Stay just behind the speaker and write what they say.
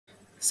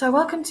So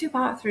welcome to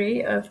part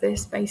 3 of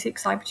this basic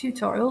cyber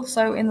tutorial.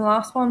 So in the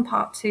last one,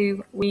 part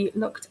 2, we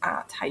looked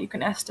at how you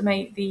can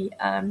estimate the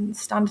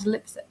standard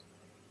ellipse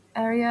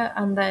area,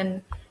 and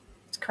then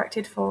it's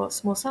corrected for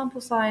small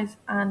sample size,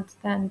 and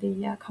then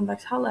the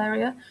convex hull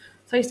area.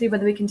 So basically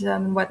whether we can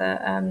determine whether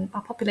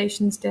our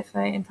populations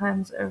differ in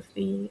terms of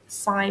the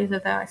size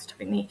of their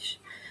isotopic niche.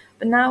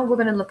 But now we're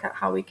going to look at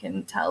how we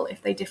can tell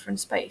if they differ in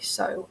space.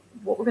 So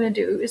what we're going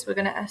to do is we're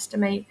going to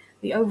estimate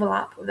the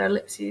overlap of their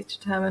ellipses to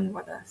determine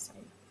whether, say,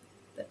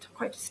 they're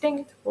quite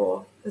distinct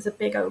or there's a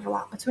big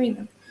overlap between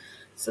them.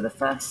 So the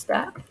first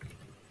step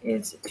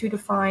is to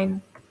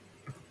define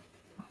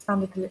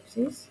standard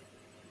ellipses.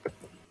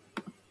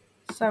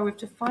 So we're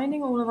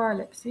defining all of our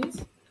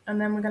ellipses,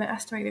 and then we're going to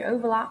estimate the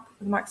overlap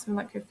with the maximum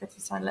likelihood fit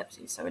assigned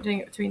ellipses. So we're doing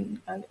it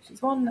between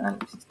ellipses 1 and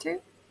ellipses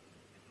 2.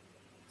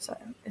 So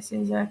this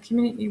is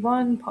community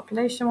 1,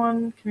 population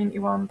 1, community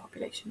 1,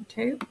 population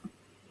 2.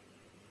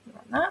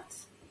 Run that.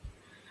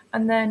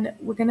 And then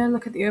we're going to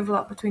look at the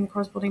overlap between the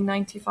corresponding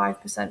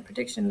 95%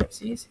 prediction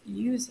ellipses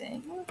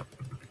using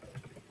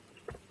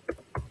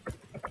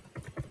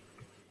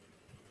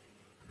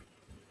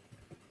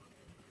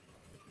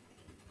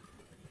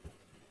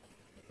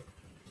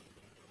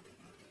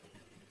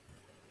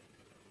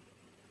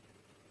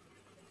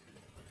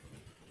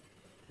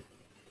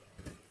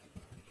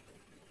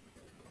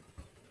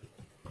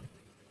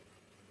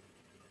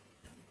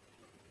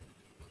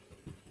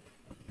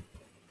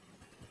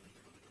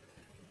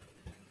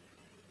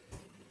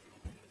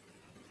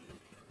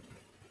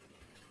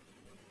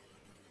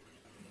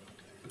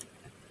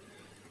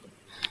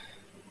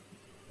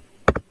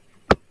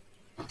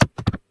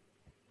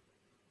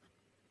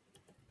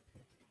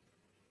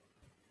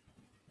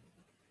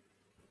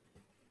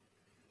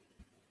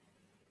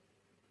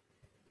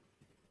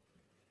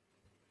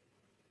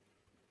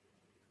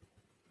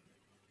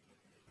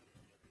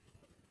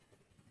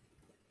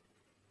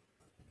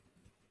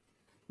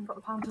we've got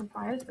the pounds and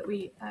priors that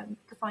we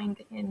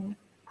defined in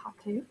part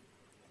 2.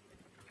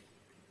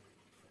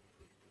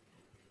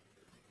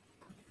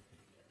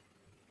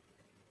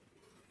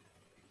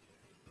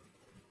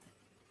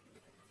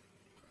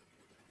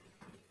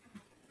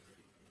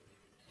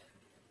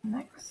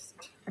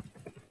 Next.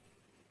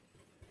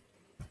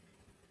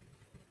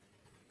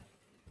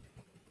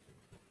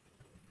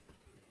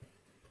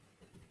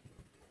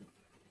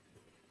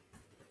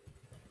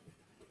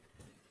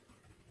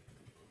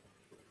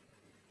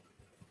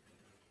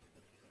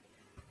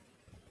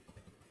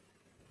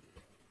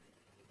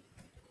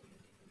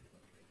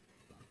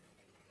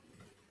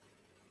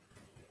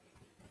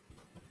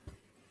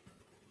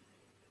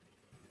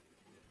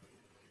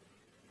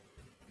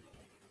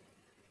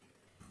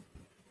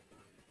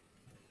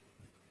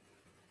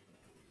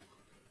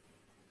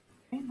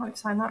 Okay, once we've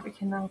signed that, we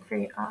can now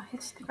create our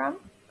histogram.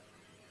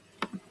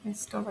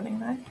 It's still running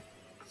there.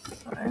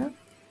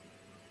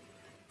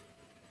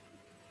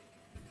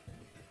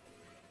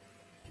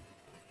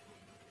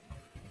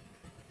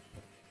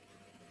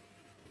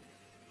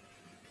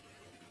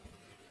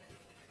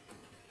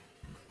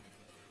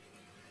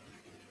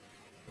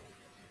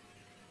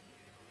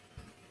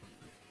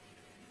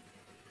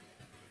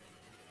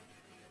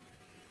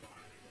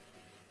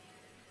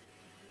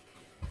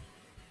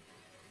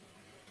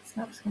 So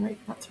now it's going to wait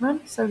for that to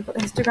run. So we've got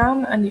the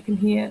histogram, and you can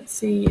here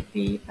see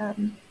the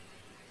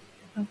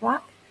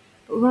overlap.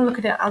 But we want to look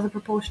at it as a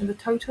proportion of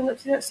the total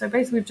ellipses. So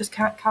basically we've just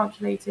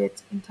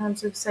calculated in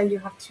terms of, say you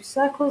have two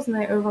circles and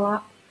they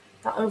overlap,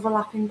 that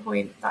overlapping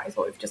point, that is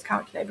what we've just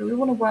calculated. But we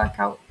want to work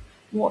out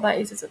what that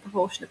is as a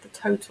proportion of the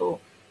total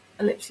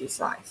ellipses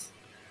size.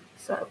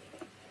 So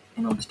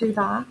in order to do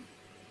that,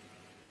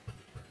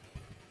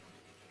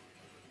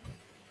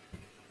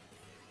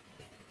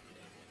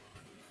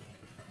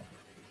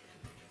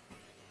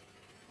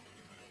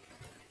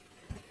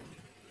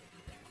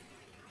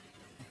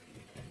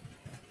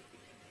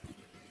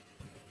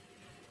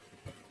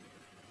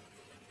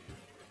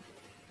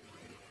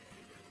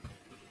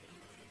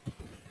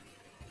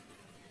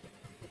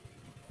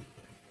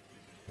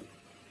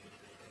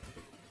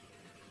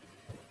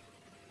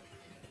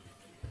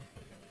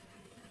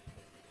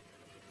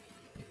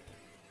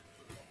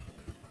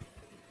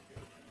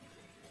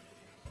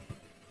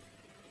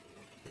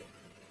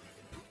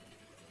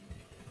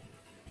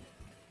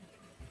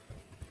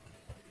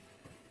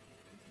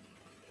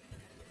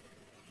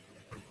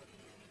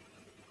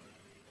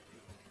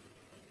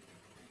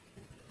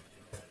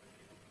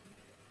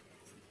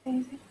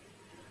 easy.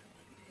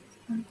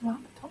 Overlap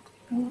the top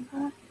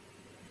over.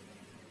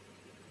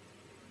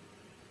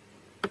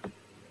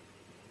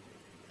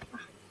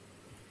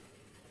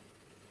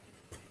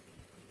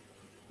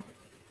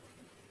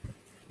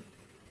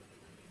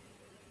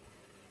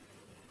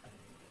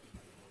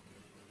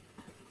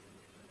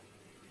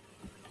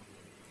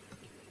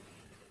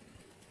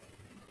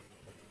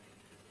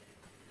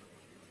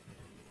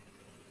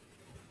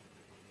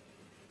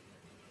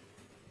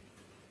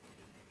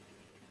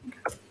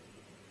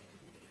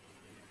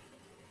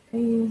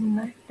 Please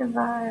negative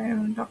value. Oh, there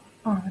we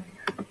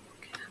go.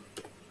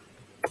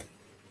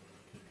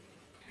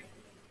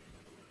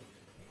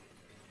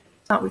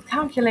 Okay. Now we've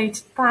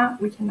calculated that,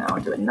 we can now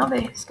do another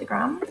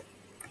histogram.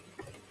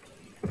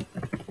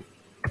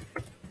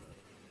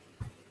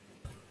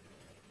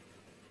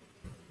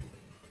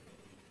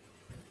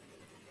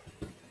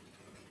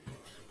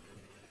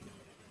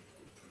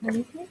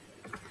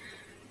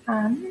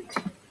 And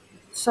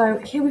so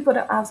here we've got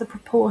it as a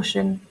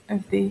proportion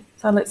of the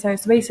ellipse area.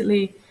 So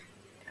basically,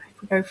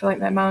 if we go for like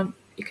the amount,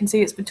 you can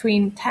see it's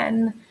between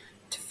 10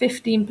 to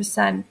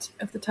 15%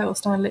 of the total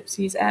standard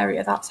ellipses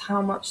area. That's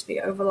how much the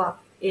overlap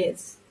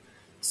is.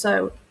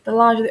 So the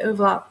larger the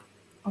overlap,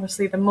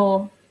 obviously the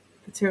more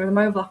the two of them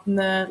overlap and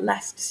the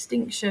less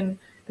distinction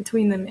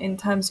between them in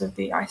terms of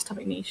the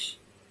isotopic niche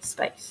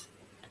space.